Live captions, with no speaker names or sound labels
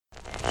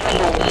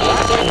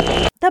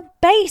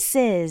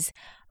bases.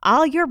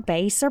 All your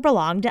base or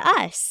belong to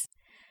us.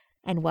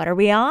 And what are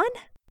we on?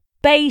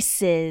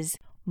 Bases.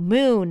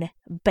 Moon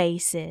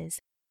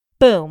bases.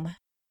 Boom.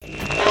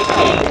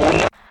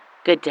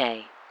 Good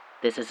day.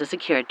 This is a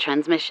secured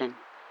transmission.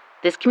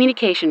 This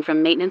communication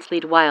from Maintenance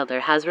Lead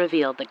Wilder has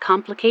revealed that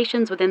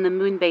complications within the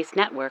Moonbase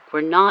network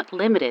were not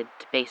limited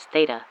to base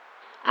Zeta.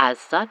 As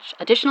such,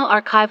 additional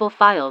archival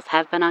files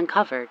have been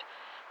uncovered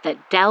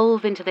that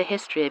delve into the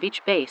history of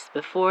each base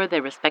before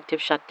their respective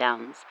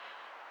shutdowns.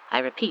 I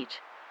repeat,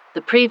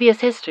 the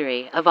previous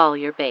history of all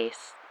your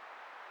base.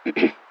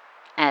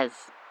 As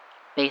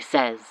base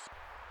says.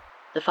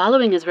 The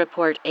following is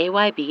report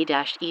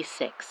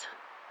AYB-E6,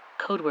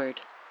 code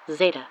word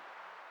Zeta.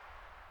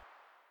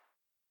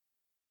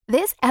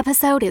 This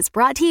episode is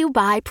brought to you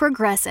by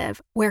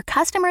Progressive, where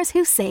customers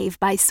who save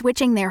by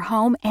switching their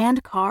home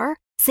and car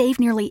save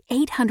nearly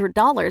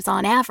 $800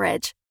 on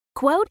average.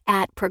 Quote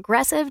at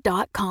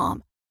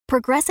progressive.com.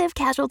 Progressive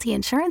Casualty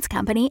Insurance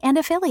Company and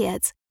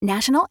Affiliates.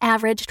 National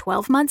average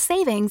 12-month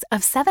savings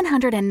of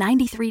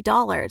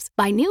 $793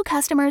 by new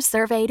customers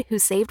surveyed who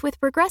saved with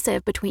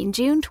Progressive between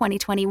June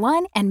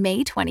 2021 and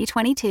May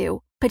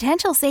 2022.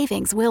 Potential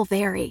savings will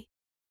vary.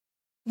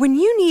 When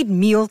you need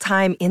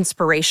mealtime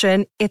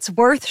inspiration, it's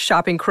worth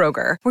shopping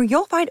Kroger, where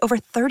you'll find over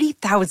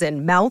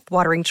 30,000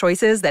 mouth-watering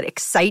choices that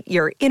excite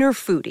your inner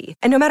foodie.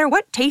 And no matter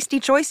what tasty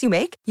choice you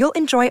make, you'll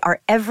enjoy our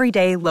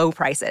everyday low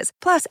prices,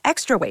 plus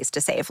extra ways to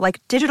save,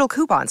 like digital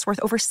coupons worth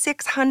over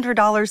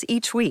 $600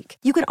 each week.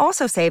 You can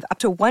also save up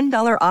to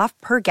 $1 off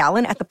per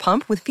gallon at the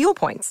pump with fuel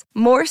points.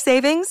 More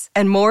savings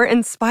and more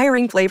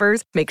inspiring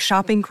flavors make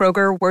shopping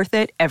Kroger worth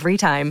it every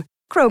time.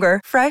 Kroger,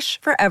 fresh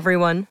for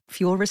everyone.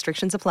 Fuel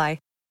restrictions apply.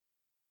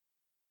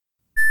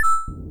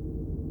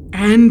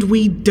 And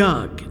we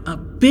dug a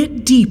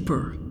bit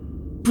deeper,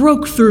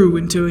 broke through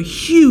into a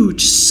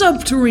huge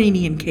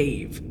subterranean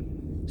cave.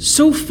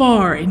 So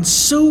far and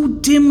so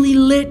dimly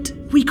lit,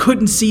 we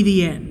couldn't see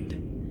the end.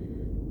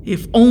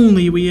 If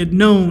only we had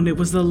known it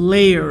was the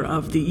lair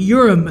of the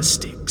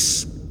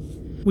Uramastyx,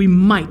 we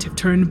might have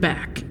turned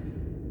back.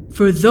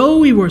 For though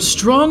we were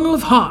strong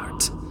of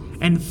heart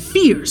and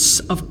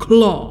fierce of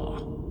claw.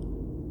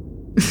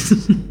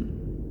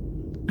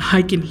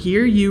 I can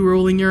hear you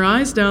rolling your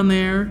eyes down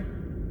there.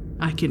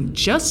 I can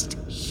just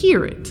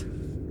hear it.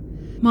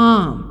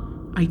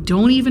 Mom, I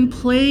don't even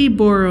play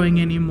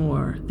borrowing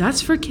anymore.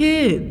 That's for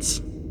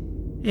kids.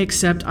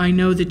 Except I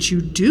know that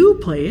you do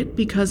play it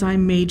because I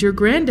made your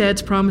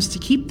granddad's promise to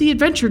keep the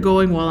adventure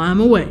going while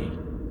I'm away.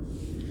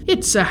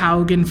 It's a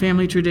Haugen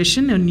family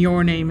tradition, and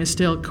your name is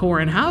still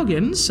Corin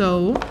Haugen,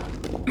 so...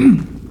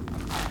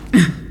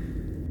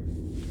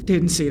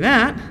 Didn't see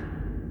that.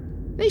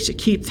 They should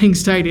keep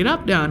things tidied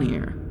up down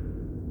here.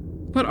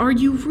 But are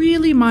you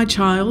really my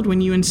child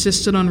when you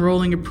insisted on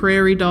rolling a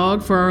prairie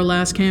dog for our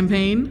last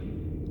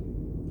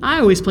campaign? I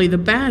always play the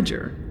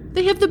badger.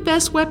 They have the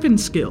best weapon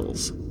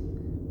skills.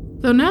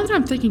 Though now that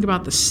I'm thinking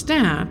about the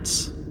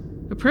stats,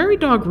 a prairie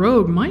dog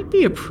rogue might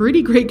be a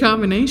pretty great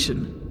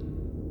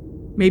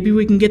combination. Maybe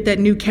we can get that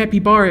new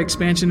capybara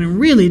expansion and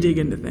really dig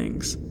into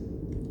things.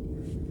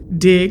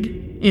 Dig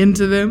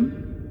into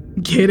them?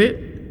 Get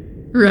it?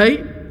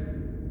 Right?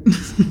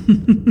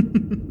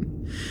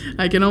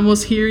 I can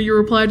almost hear your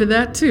reply to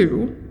that,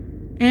 too.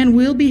 And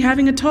we'll be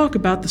having a talk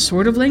about the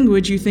sort of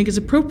language you think is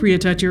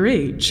appropriate at your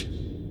age.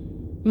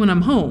 When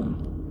I'm home.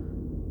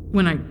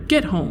 When I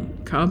get home,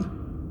 cub.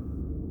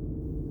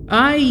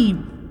 I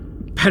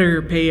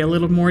better pay a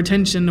little more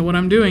attention to what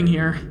I'm doing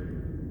here.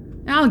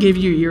 I'll give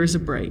your ears a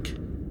break.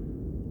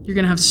 You're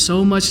gonna have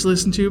so much to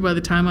listen to by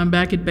the time I'm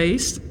back at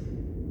base.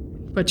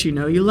 But you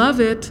know you love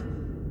it.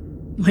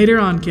 Later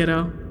on,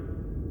 kiddo.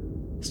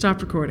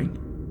 Stop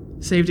recording.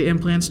 Save to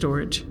implant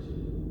storage.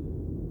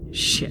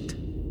 Shit.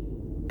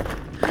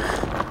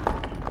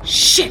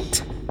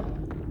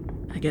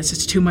 I guess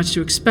it's too much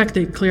to expect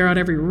they'd clear out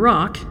every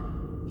rock,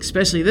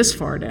 especially this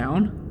far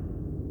down.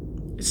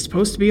 It's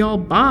supposed to be all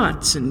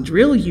bots and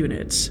drill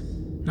units,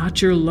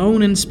 not your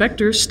lone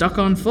inspector stuck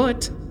on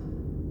foot.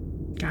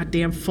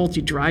 Goddamn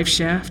faulty drive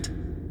shaft.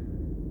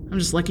 I'm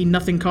just lucky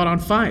nothing caught on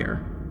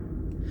fire.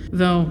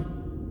 Though,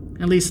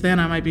 at least then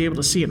I might be able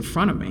to see in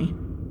front of me.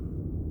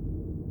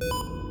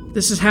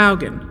 This is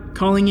Haugen,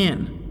 calling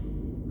in.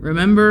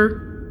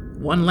 Remember,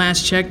 one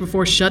last check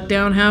before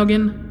shutdown,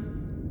 Haugen?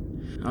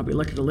 I'll be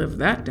lucky to live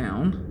that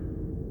down.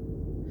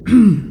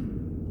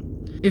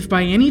 If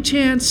by any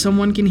chance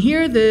someone can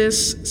hear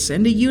this,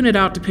 send a unit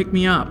out to pick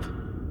me up.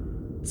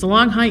 It's a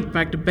long hike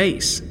back to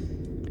base,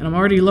 and I'm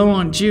already low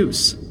on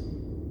juice.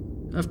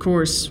 Of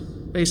course,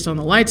 based on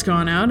the lights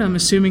gone out, I'm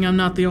assuming I'm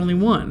not the only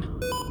one.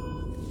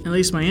 At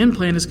least my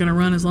implant is going to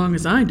run as long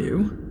as I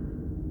do.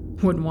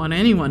 Wouldn't want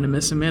anyone to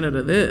miss a minute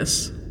of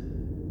this.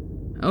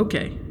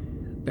 Okay,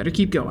 better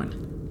keep going.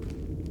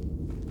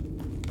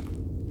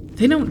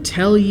 They don't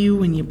tell you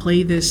when you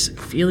play this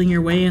feeling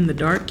your way in the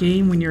dark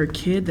game when you're a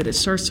kid that it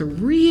starts to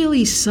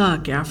really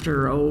suck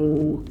after,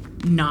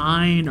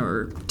 9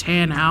 or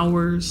 10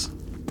 hours.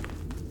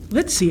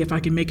 Let's see if I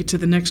can make it to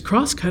the next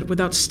crosscut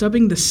without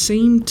stubbing the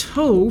same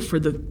toe for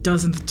the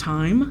dozenth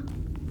time.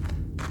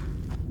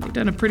 They've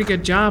done a pretty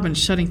good job in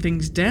shutting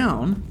things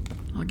down.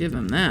 I'll give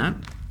them that.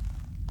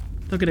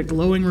 They'll get a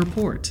glowing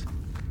report.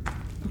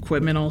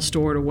 Equipment all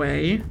stored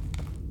away.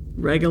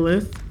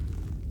 Regolith,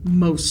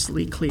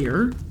 mostly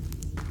clear.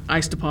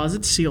 Ice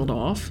deposits sealed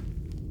off.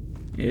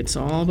 It's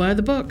all by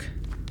the book.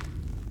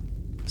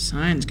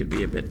 Signs could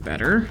be a bit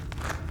better.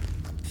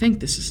 I think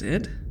this is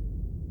it.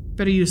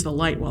 Better use the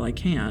light while I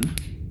can.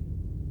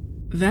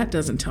 That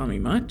doesn't tell me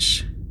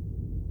much.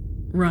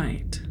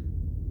 Right.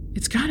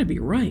 It's gotta be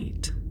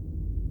right.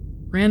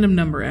 Random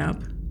number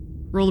app.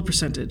 Roll a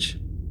percentage.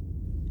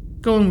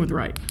 Going with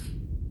right.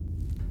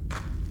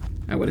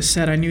 I would have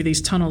said I knew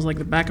these tunnels like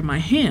the back of my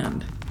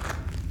hand.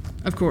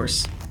 Of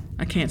course,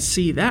 I can't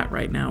see that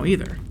right now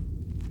either.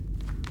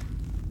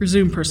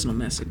 Resume personal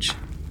message.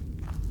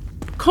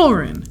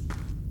 Corin,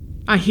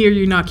 I hear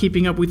you're not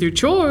keeping up with your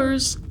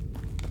chores.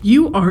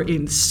 You are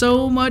in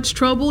so much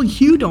trouble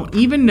you don't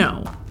even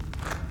know.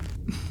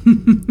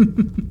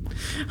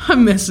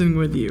 I'm messing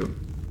with you.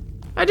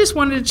 I just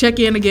wanted to check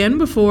in again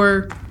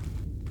before...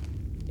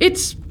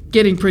 It's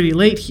getting pretty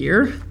late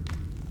here.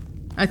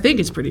 I think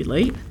it's pretty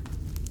late.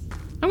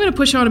 I'm gonna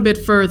push on a bit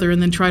further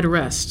and then try to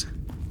rest.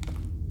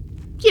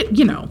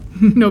 You know,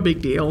 no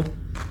big deal.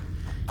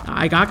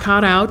 I got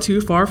caught out too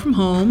far from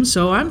home,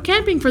 so I'm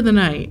camping for the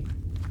night.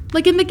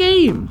 Like in the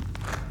game.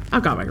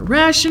 I've got my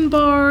ration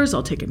bars,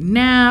 I'll take a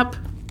nap,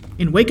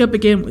 and wake up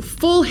again with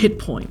full hit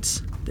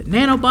points. The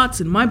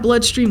nanobots in my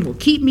bloodstream will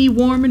keep me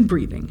warm and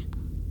breathing.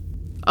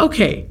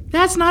 Okay,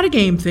 that's not a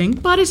game thing,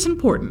 but it's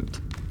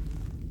important.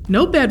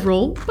 No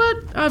bedroll, but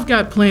I've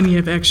got plenty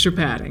of extra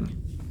padding.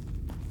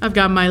 I've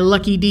got my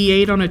lucky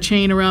D8 on a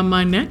chain around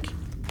my neck,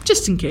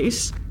 just in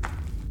case.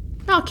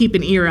 I'll keep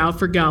an ear out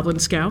for goblin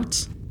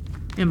scouts.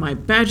 And my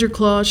badger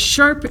claws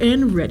sharp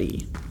and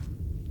ready.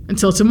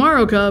 Until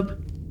tomorrow,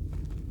 Cub.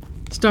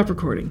 Stop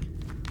recording.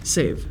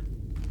 Save.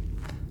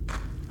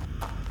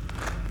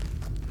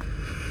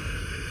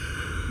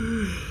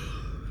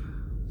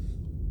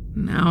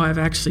 Now I've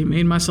actually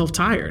made myself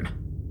tired.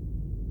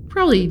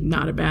 Probably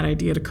not a bad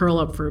idea to curl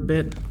up for a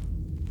bit.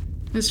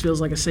 This feels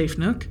like a safe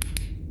nook.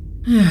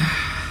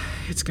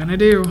 It's gonna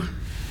do.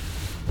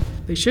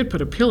 They should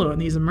put a pillow in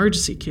these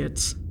emergency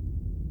kits.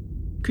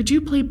 Could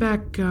you play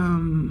back,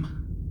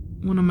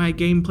 one of my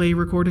gameplay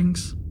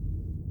recordings?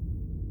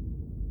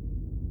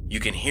 You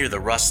can hear the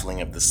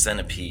rustling of the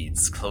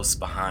centipedes close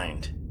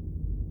behind.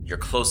 You're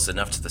close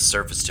enough to the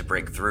surface to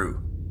break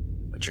through,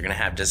 but you're gonna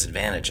have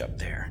disadvantage up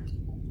there.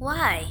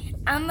 Why?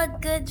 I'm a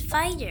good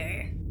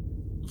fighter.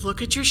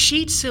 Look at your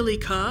sheet, silly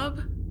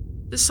cub.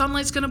 The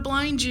sunlight's gonna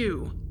blind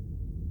you.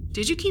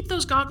 Did you keep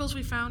those goggles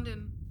we found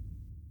in?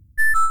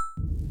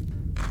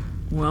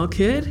 Well,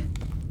 kid,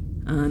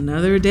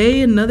 another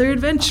day, another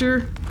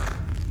adventure.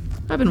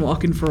 I've been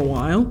walking for a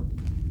while,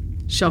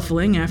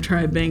 shuffling after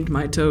I banged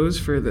my toes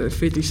for the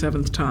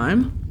 57th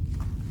time.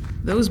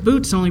 Those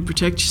boots only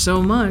protect you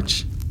so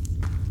much.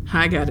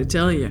 I gotta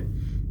tell you,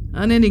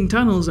 unending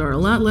tunnels are a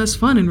lot less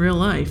fun in real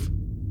life.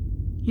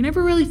 You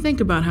never really think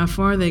about how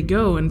far they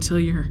go until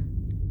you're...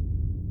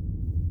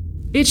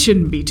 It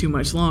shouldn't be too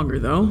much longer,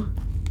 though.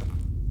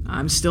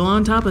 I'm still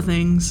on top of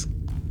things.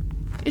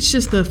 It's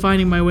just the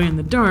finding my way in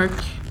the dark,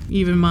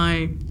 even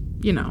my,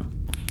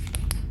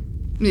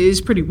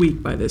 is pretty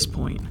weak by this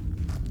point.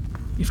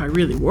 If I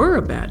really were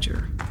a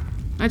badger,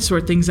 I'd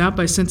sort things out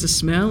by sense of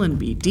smell and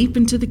be deep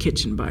into the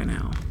kitchen by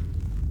now.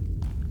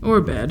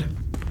 Or bed.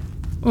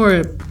 Or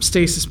a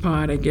stasis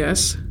pod, I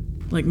guess,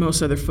 like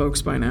most other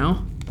folks by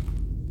now.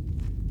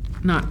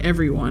 Not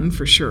everyone,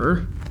 for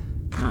sure.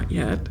 Not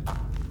yet.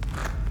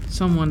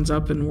 Someone's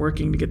up and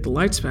working to get the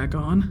lights back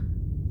on.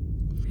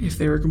 If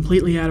they were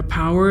completely out of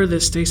power, the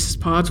stasis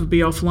pods would be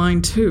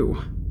offline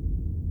too.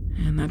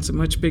 And that's a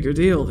much bigger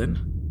deal than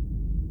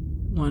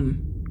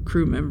one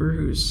crew member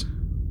who's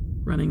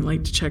running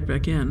late to check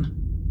back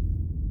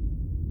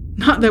in.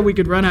 Not that we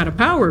could run out of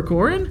power,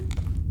 Corin.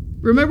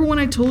 Remember when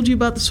I told you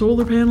about the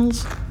solar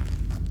panels?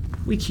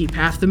 We keep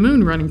half the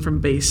moon running from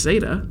base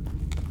Zeta.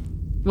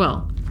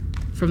 Well,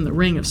 from the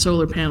ring of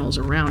solar panels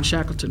around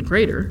Shackleton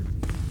Crater.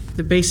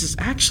 The base is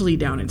actually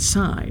down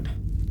inside.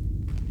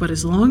 But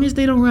as long as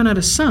they don't run out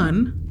of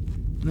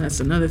sun, and that's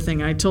another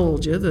thing I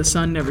told you, the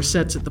sun never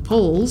sets at the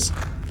poles.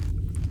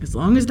 As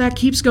long as that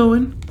keeps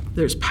going,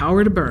 there's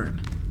power to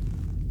burn.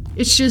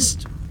 It's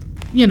just,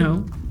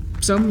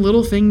 some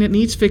little thing that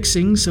needs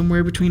fixing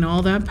somewhere between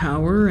all that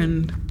power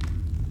and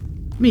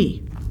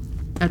me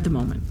at the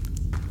moment.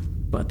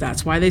 But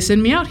that's why they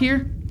send me out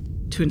here,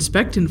 to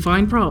inspect and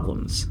find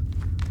problems.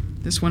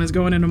 This one is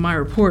going into my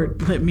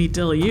report, let me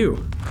tell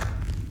you.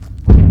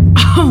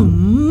 Oh,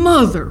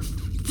 mother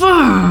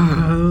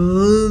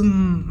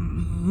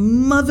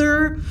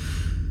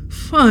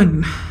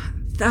fun.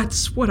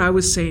 That's what I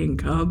was saying,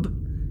 Cub.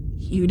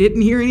 You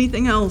didn't hear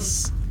anything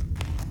else.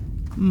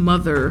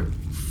 Mother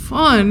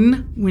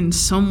fun when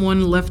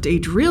someone left a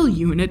drill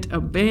unit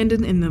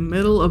abandoned in the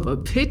middle of a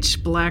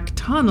pitch-black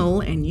tunnel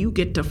and you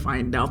get to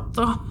find out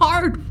the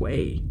hard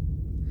way.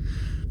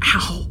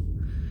 Ow.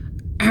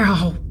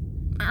 Ow.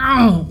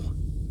 Ow.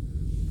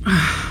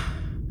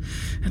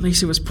 At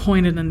least it was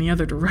pointed in the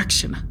other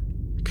direction.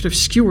 I could have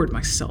skewered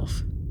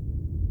myself.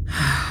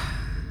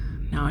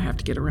 Now I have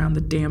to get around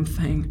the damn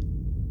thing.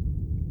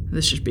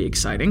 This should be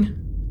exciting.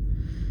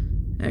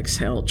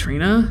 Exhale,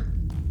 Trina.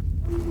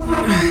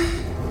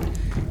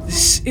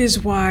 This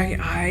is why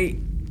I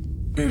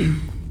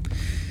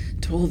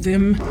told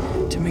them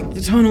to make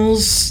the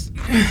tunnels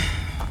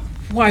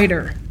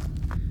wider.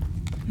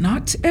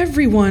 Not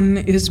everyone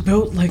is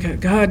built like a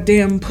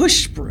goddamn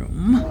push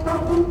broom.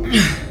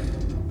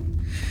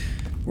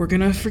 We're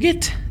gonna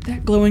forget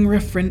that glowing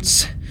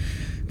reference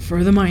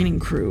for the mining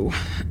crew.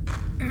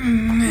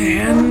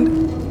 And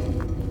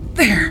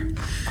there.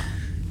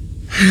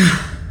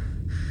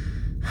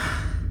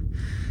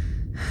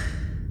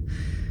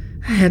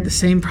 I had the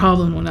same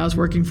problem when I was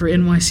working for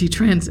NYC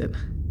Transit.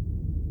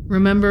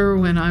 Remember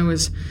when I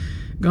was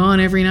gone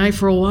every night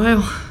for a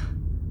while?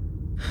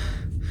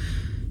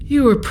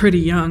 You were pretty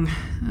young.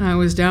 I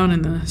was down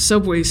in the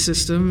subway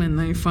system and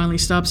they finally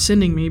stopped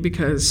sending me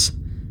because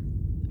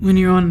when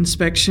you're on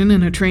inspection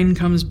and a train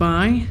comes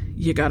by,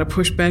 you gotta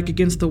push back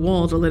against the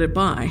wall to let it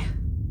by.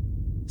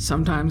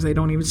 Sometimes they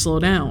don't even slow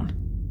down.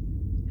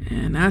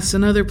 And that's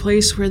another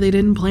place where they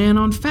didn't plan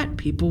on fat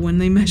people when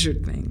they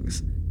measured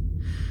things.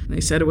 They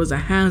said it was a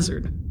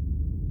hazard.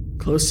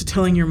 Close to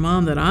telling your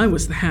mom that I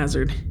was the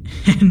hazard.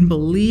 And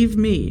believe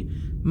me,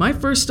 my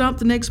first stop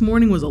the next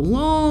morning was a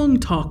long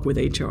talk with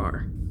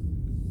HR.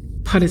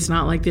 But it's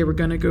not like they were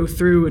gonna go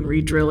through and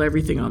re-drill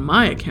everything on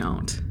my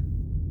account.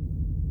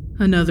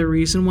 Another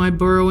reason why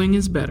burrowing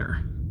is better.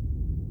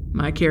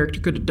 My character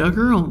could have dug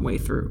her own way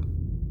through.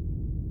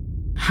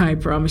 I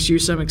promised you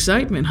some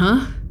excitement,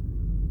 huh?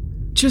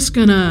 Just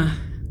gonna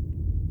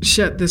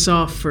shut this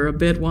off for a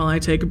bit while I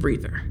take a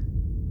breather.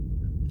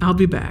 I'll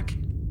be back.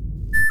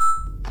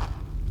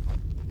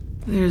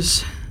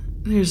 There's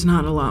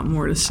not a lot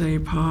more to say,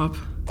 Pop.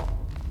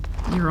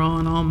 You're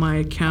on all my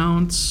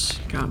accounts,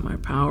 you got my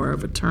power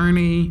of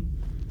attorney.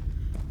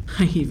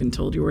 I even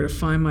told you where to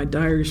find my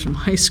diaries from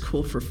high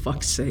school, for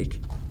fuck's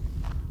sake.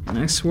 And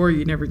I swore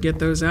you'd never get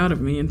those out of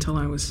me until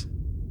I was...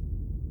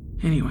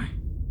 Anyway,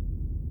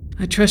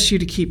 I trust you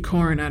to keep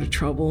Corin out of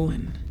trouble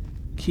and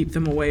keep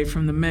them away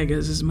from the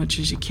megas as much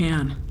as you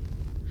can.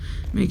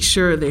 Make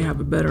sure they have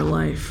a better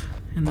life,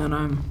 and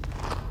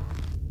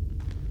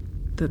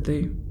that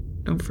they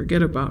don't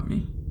forget about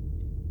me.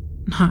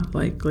 Not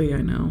likely,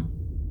 I know.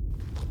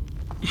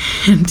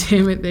 And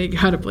damn it, they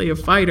gotta play a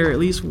fighter at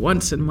least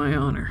once in my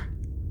honor.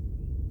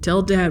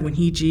 Tell Dad when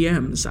he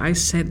GMs, I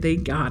said they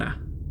gotta.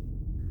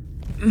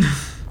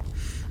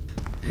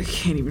 I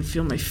can't even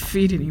feel my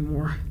feet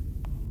anymore.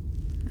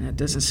 That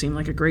doesn't seem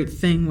like a great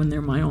thing when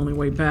they're my only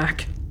way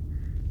back.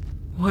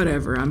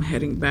 Whatever I'm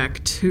heading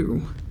back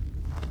to.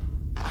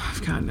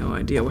 I've got no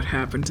idea what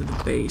happened to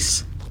the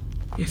base.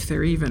 If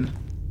they're even...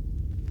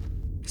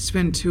 It's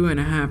been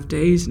 2.5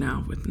 days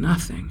now with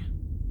nothing.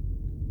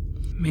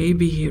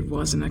 Maybe it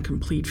wasn't a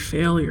complete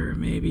failure.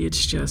 Maybe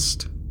it's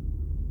just...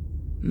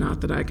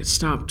 Not that I could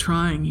stop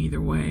trying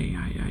either way.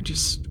 I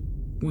just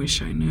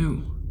wish I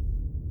knew.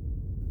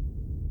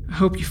 I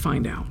hope you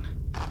find out.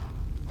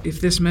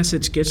 If this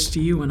message gets to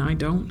you and I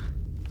don't,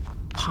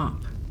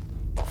 Pop,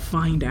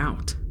 find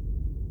out.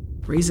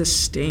 Raise a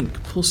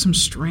stink, pull some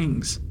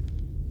strings.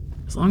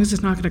 As long as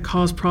it's not going to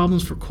cause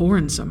problems for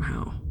Corin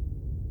somehow.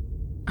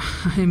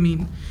 I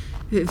mean,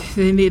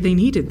 they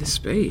needed the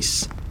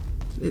space.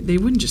 They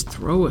wouldn't just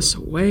throw us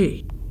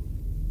away.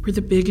 We're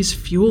the biggest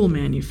fuel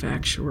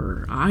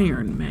manufacturer,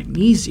 iron,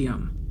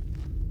 magnesium.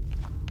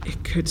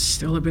 It could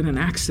still have been an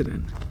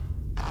accident.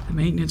 The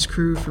maintenance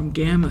crew from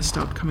Gamma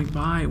stopped coming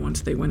by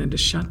once they went into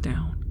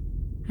shutdown.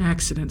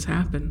 Accidents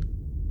happen.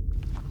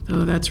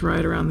 Though that's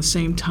right around the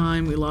same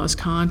time we lost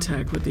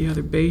contact with the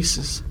other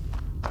bases,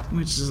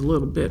 which is a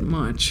little bit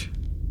much.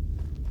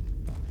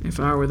 If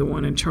I were the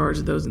one in charge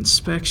of those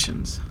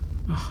inspections,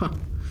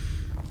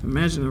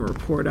 imagine the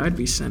report I'd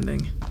be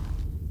sending.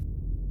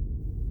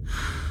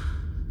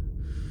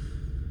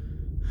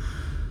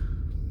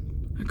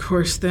 Of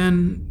course,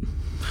 then,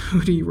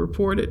 who do you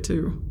report it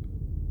to?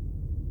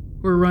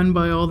 We're run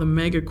by all the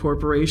mega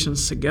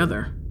corporations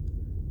together.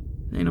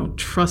 They don't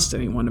trust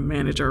anyone to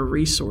manage our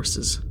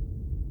resources.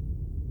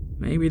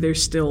 Maybe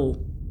there's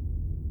still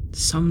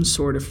some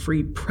sort of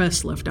free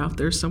press left out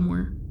there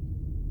somewhere.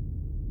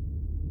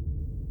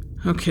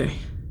 Okay.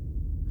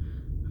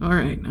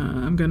 Alright,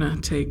 I'm gonna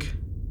take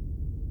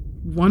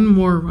one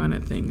more run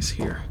at things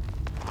here.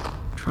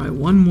 Try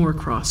one more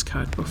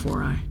crosscut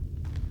before I'm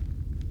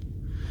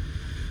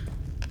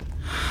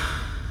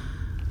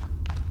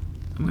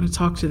gonna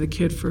talk to the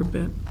kid for a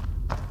bit.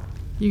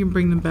 You can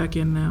bring them back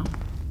in now.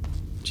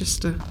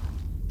 Just a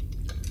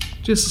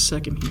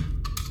second here.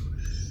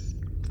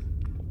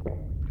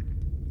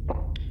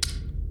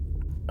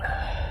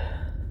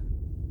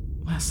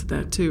 Lasted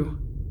that too.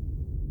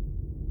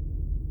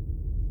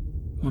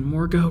 One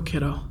more go,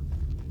 kiddo.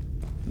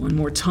 One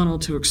more tunnel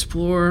to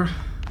explore.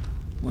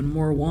 One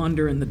more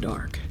wander in the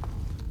dark.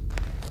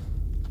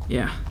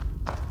 Yeah,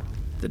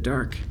 the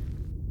dark.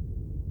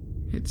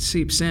 It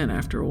seeps in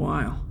after a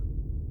while.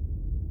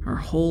 Our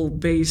whole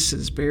base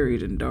is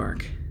buried in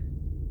dark.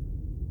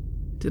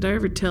 Did I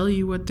ever tell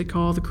you what they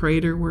call the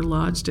crater we're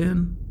lodged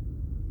in?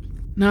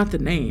 Not the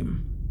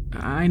name.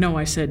 I know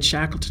I said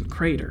Shackleton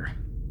Crater,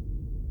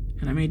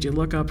 and I made you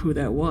look up who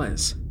that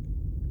was.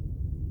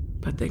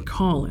 But they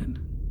call it,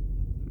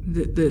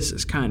 this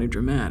is kind of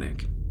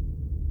dramatic,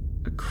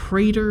 a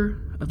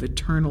crater of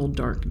eternal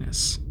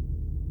darkness.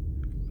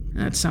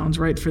 That sounds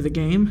right for the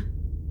game,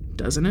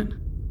 doesn't it?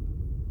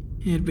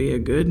 It'd be a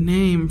good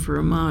name for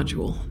a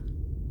module.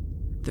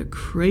 The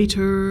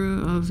Crater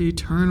of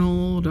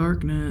Eternal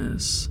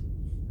Darkness.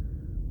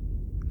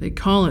 They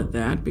call it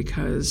that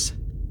because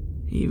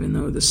even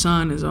though the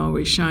sun is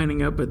always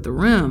shining up at the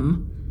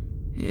rim,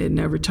 it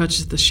never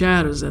touches the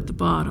shadows at the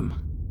bottom.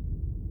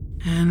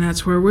 And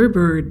that's where we're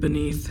buried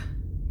beneath.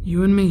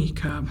 You and me,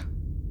 Cub.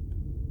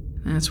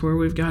 That's where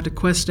we've got to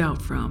quest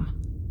out from.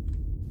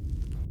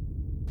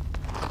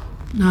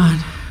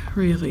 Not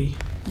really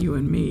you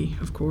and me,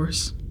 of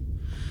course.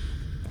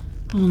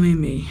 Only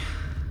me.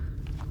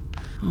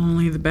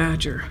 Only the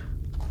badger.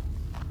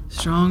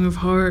 Strong of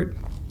heart,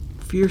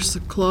 fierce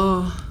of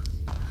claw,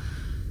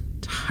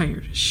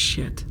 tired as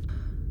shit.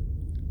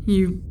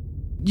 You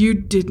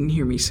didn't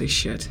hear me say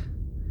shit.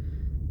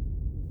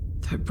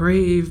 The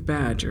brave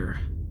badger,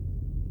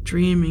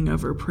 dreaming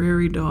of her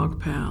prairie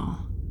dog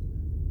pal,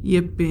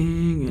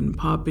 yipping and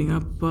popping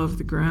up above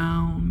the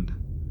ground,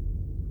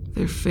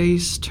 their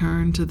face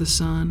turned to the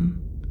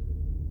sun,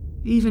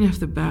 even if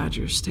the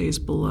badger stays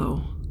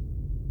below.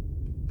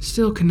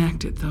 Still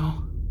connected,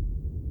 though.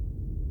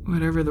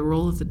 Whatever the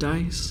roll of the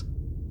dice,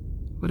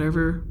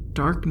 whatever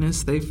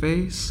darkness they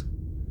face,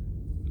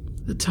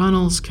 the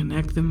tunnels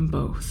connect them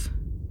both.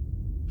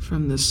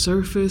 From the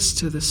surface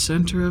to the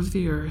center of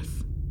the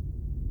earth,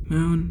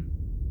 moon,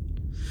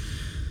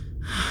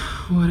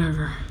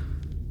 whatever.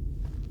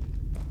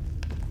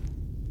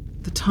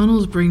 The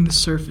tunnels bring the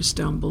surface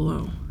down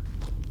below,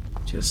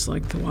 just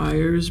like the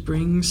wires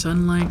bring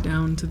sunlight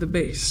down to the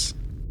base.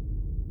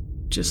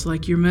 Just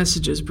like your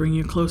messages bring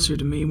you closer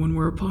to me when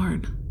we're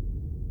apart.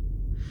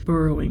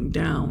 Burrowing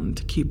down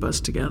to keep us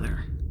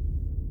together.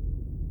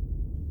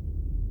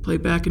 Play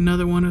back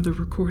another one of the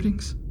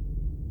recordings?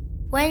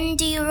 When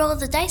do you roll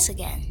the dice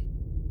again?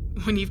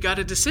 When you've got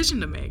a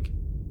decision to make.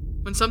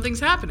 When something's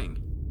happening.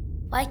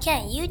 Why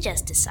can't you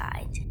just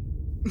decide?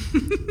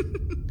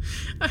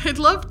 I'd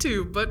love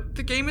to, but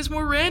the game is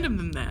more random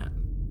than that.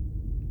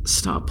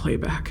 Stop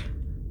playback.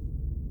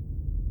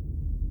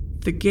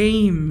 The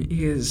game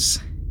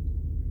is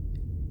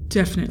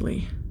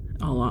definitely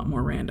a lot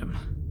more random.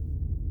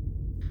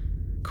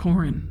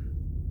 Corin.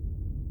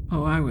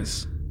 Oh,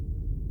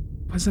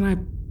 wasn't I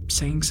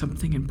saying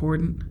something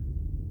important?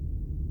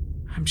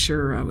 I'm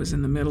sure I was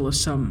in the middle of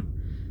some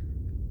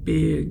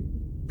big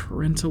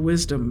parental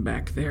wisdom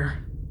back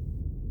there.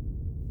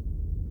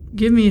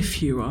 Give me a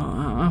few,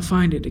 I'll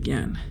find it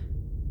again.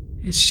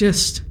 It's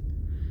just,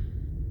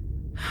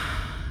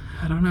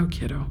 I don't know,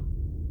 kiddo.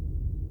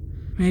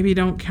 Maybe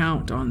don't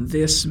count on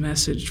this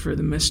message for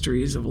the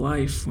mysteries of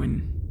life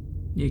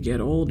when you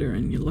get older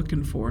and you're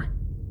looking for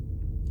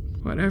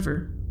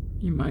whatever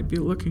you might be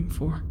looking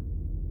for.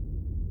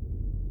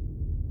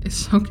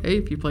 It's okay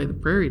if you play the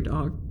prairie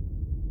dog.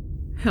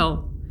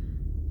 Hell,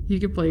 you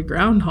could play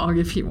groundhog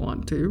if you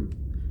want to.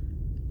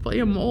 Play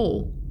a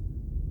mole.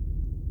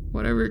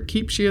 Whatever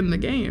keeps you in the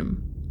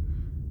game.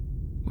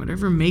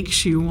 Whatever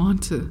makes you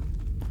want to.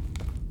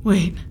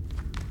 Wait.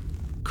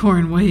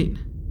 Corin, wait.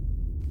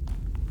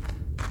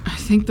 I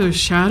think those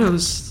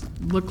shadows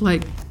look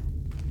like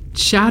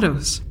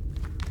shadows.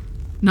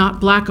 Not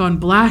black on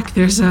black.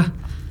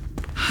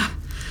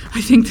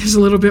 I think there's a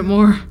little bit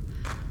more.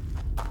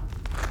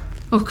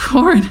 Oh,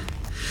 Corin.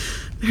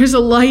 There's a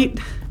light.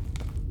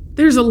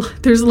 There's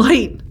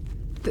light.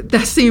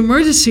 That's the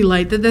emergency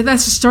light.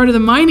 That's the start of the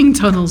mining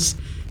tunnels.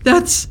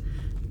 That's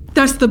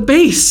the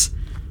base.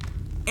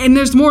 And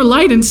there's more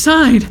light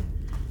inside.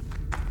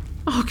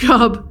 Oh,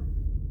 Cub.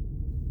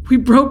 We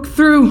broke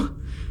through.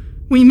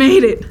 We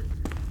made it.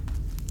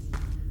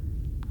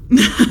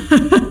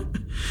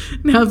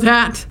 Now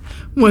that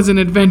was an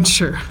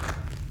adventure.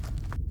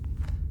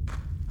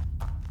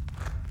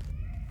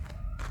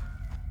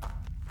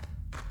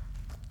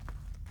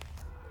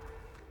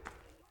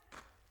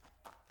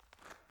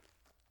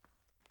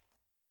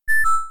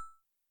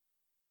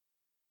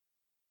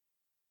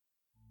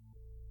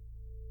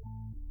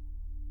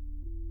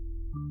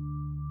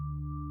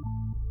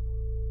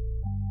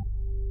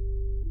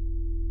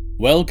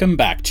 Welcome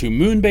back to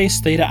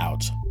Moonbase Theta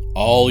Out,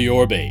 All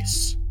Your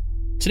Base.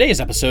 Today's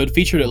episode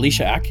featured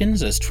Alicia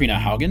Atkins as Trina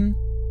Haugen,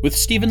 with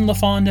Stephen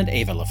LaFond and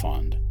Ava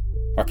LaFond.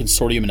 Our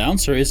consortium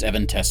announcer is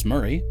Evan Tess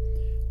Murray.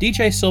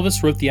 DJ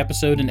Silvis wrote the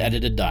episode and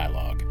edited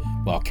dialogue,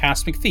 while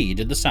Cass McPhee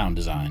did the sound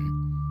design.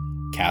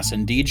 Cass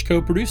and Deej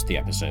co-produced the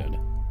episode.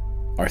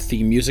 Our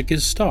theme music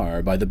is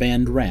Star by the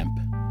band Ramp.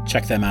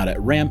 Check them out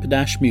at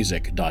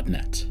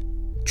ramp-music.net.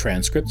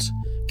 Transcripts,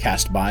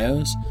 cast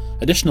bios,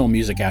 additional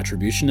music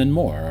attribution, and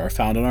more are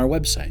found on our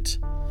website,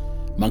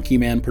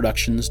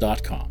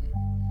 monkeymanproductions.com.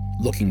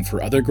 Looking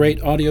for other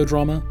great audio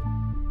drama?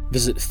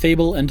 Visit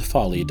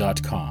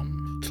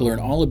fableandfolly.com to learn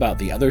all about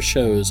the other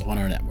shows on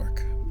our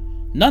network.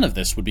 None of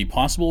this would be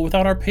possible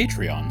without our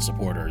Patreon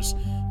supporters.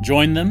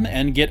 Join them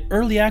and get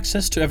early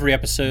access to every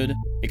episode,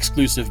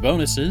 exclusive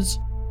bonuses,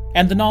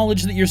 and the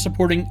knowledge that you're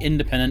supporting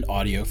independent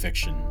audio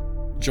fiction.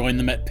 Join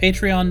them at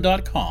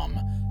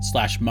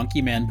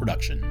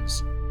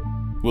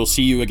patreon.com/monkeymanproductions. We'll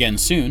see you again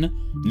soon.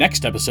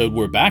 Next episode,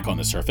 we're back on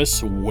the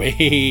surface,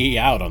 way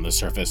out on the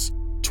surface.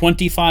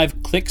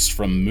 25 clicks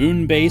from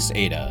Moonbase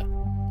Zeta.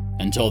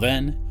 Until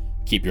then,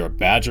 keep your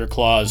badger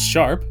claws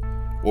sharp,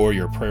 or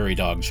your prairie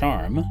dog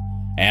charm,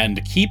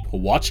 and keep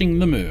watching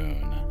the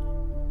moon.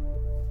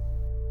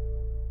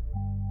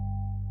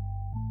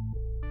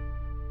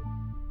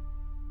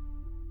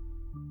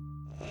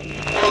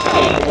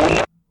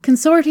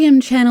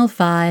 Consortium Channel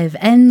 5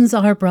 ends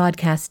our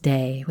broadcast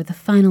day with a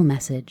final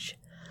message.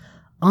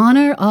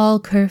 Honor all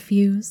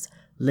curfews,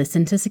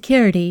 listen to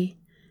security,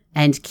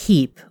 and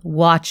keep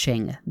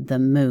watching the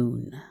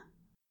moon.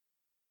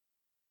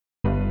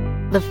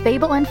 The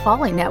Fable and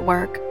Folly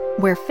Network,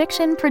 where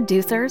fiction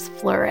producers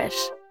flourish.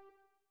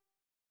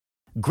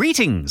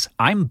 Greetings,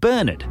 I'm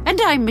Bernard.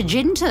 And I'm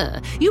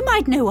Magenta. You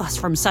might know us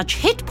from such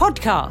hit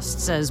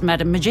podcasts as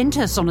Madame Magenta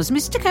Sonus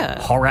Mystica.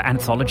 Horror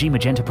anthology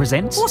Magenta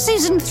Presents. Or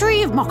Season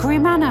 3 of Mockery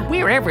Manor.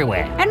 We're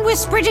everywhere. And we're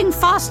spreading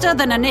faster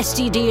than an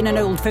STD in an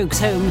old folks'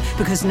 home,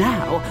 because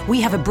now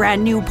we have a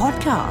brand new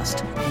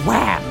podcast.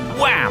 Wham!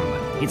 Wham!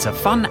 It's a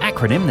fun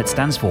acronym that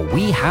stands for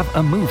We Have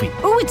a Movie.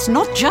 Oh, it's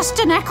not just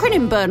an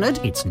acronym, Bernard.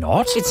 It's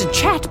not? It's a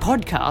chat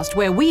podcast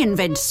where we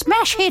invent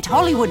smash hit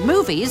Hollywood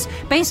movies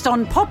based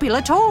on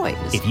popular toys.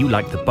 If you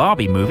like the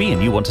Barbie movie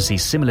and you want to see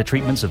similar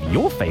treatments of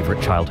your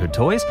favourite childhood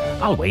toys,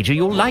 I'll wager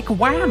you'll like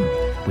Wham!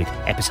 With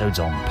episodes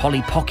on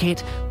Polly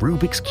Pocket,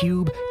 Rubik's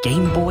Cube,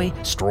 Game Boy,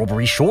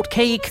 Strawberry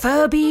Shortcake,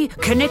 Furby,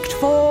 Connect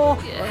 4,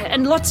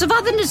 and lots of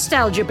other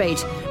nostalgia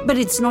bait. But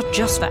it's not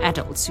just for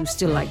adults who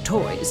still like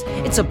toys.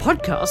 It's a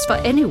podcast for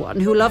anyone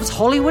who loves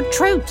Hollywood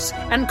tropes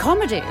and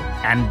comedy.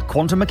 And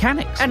quantum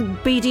mechanics. And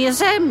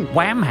BDSM.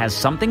 Wham has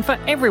something for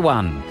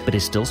everyone, but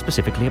is still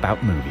specifically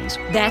about movies.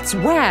 That's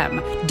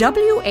Wham.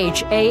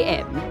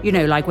 WHAM. You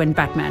know, like when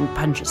Batman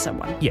punches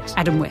someone. Yes.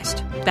 Adam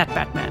West. That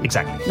Batman.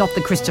 Exactly. Not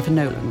the Christopher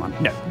Nolan one.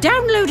 No.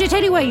 Download it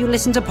anywhere you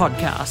listen to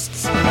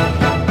podcasts.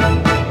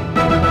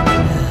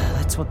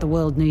 That's what the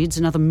world needs,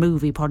 another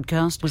movie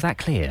podcast. Was that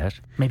clear?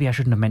 Maybe I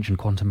shouldn't have mentioned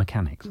quantum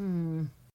mechanics.